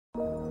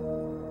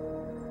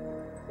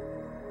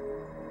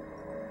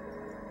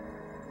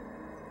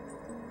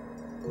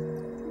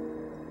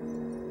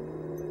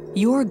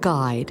your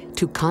guide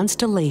to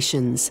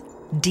constellations,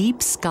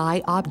 deep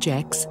sky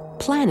objects,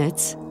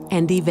 planets,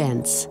 and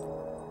events.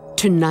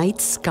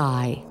 Tonight's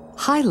sky,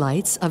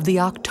 highlights of the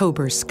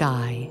October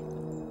sky.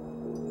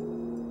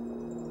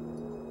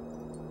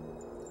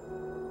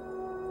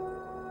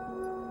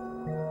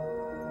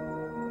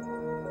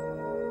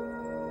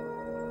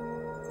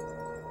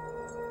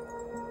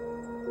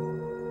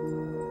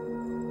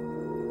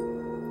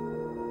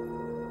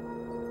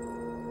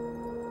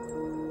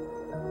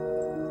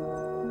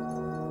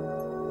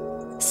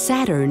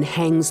 Saturn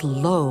hangs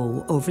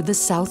low over the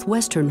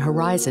southwestern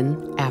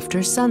horizon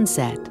after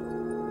sunset.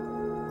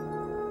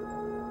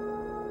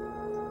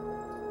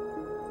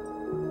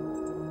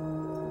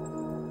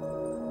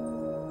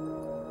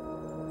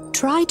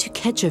 Try to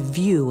catch a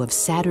view of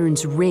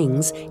Saturn's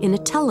rings in a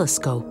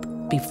telescope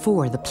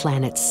before the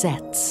planet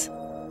sets.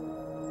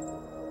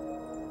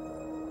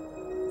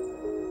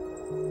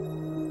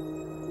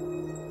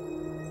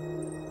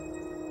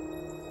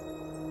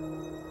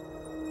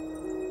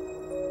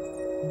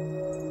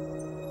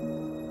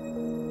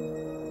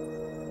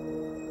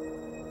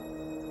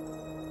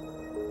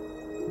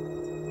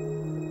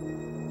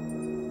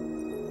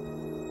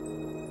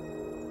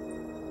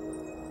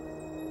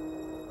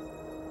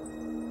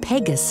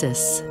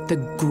 Pegasus, the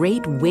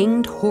great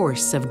winged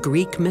horse of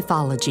Greek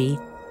mythology,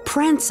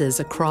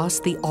 prances across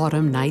the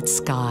autumn night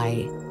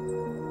sky.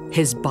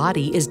 His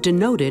body is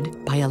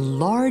denoted by a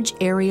large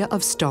area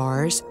of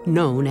stars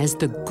known as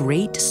the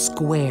Great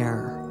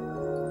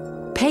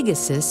Square.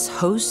 Pegasus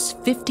hosts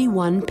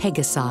 51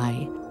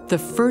 Pegasi, the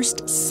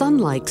first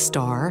sun-like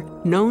star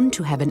known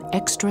to have an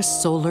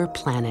extrasolar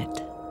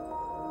planet.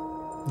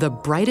 The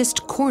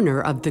brightest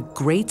corner of the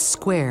Great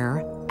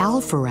Square,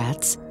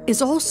 Alpheratz,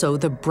 is also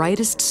the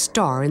brightest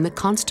star in the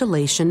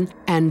constellation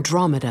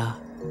Andromeda.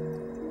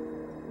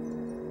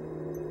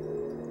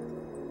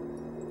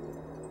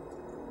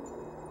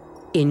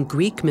 In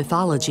Greek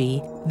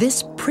mythology,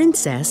 this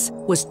princess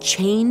was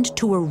chained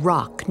to a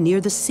rock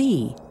near the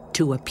sea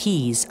to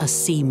appease a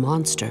sea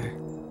monster.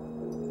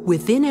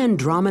 Within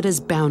Andromeda's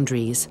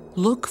boundaries,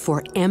 look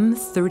for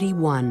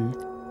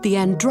M31, the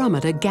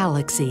Andromeda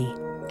Galaxy,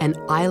 an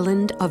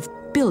island of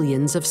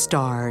billions of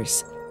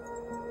stars.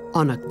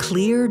 On a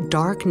clear,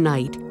 dark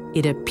night,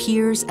 it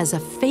appears as a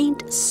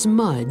faint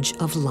smudge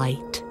of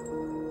light.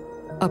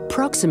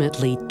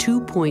 Approximately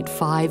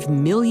 2.5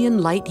 million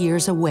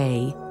light-years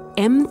away,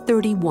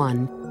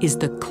 M31 is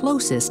the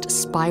closest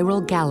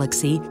spiral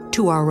galaxy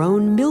to our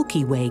own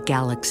Milky Way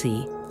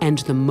galaxy and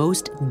the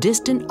most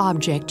distant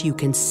object you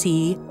can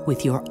see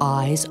with your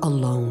eyes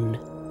alone.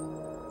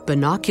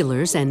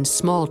 Binoculars and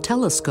small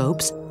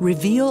telescopes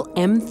reveal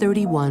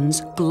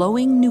M31's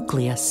glowing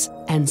nucleus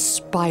and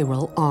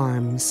spiral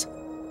arms.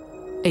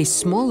 A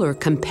smaller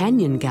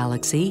companion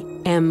galaxy,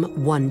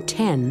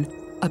 M110,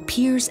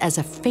 appears as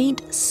a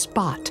faint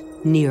spot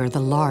near the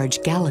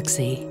large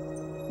galaxy.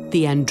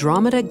 The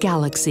Andromeda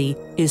Galaxy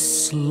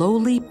is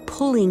slowly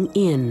pulling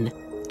in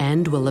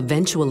and will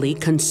eventually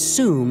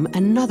consume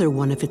another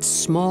one of its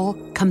small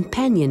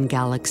companion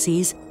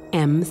galaxies,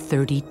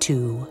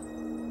 M32.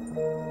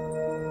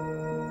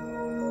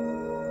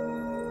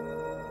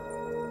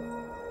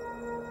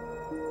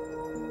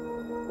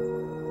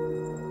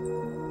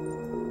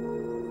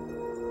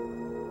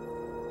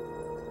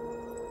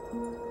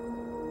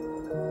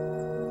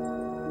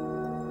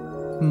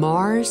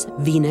 Mars,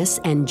 Venus,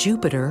 and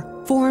Jupiter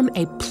form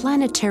a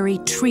planetary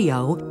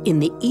trio in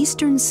the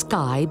eastern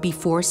sky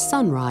before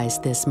sunrise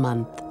this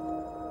month.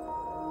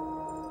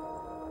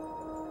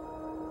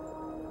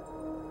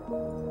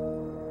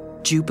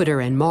 Jupiter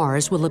and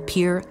Mars will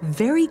appear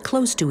very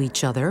close to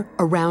each other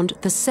around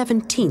the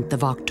 17th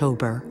of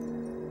October.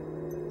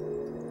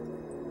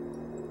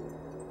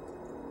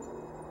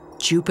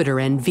 Jupiter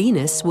and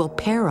Venus will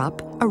pair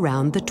up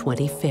around the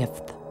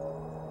 25th.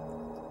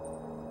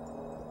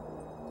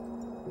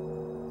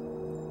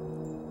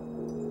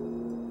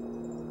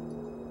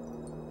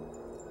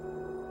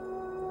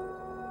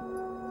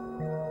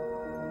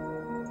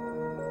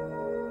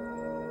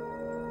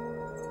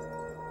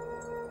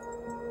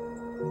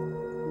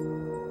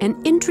 An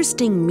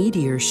interesting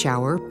meteor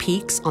shower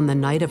peaks on the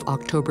night of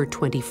October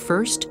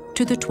 21st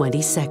to the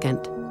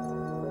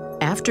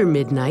 22nd. After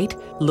midnight,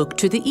 look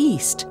to the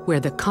east, where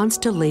the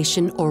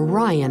constellation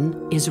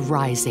Orion is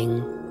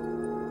rising.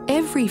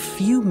 Every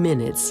few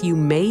minutes, you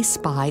may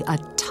spy a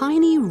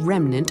tiny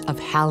remnant of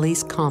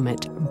Halley's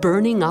Comet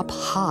burning up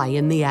high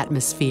in the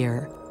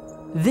atmosphere.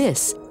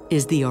 This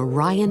is the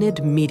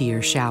Orionid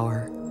meteor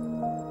shower.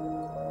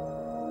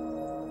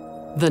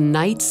 The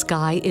night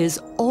sky is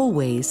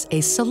always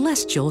a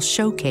celestial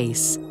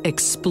showcase.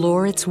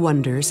 Explore its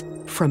wonders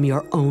from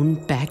your own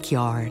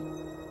backyard.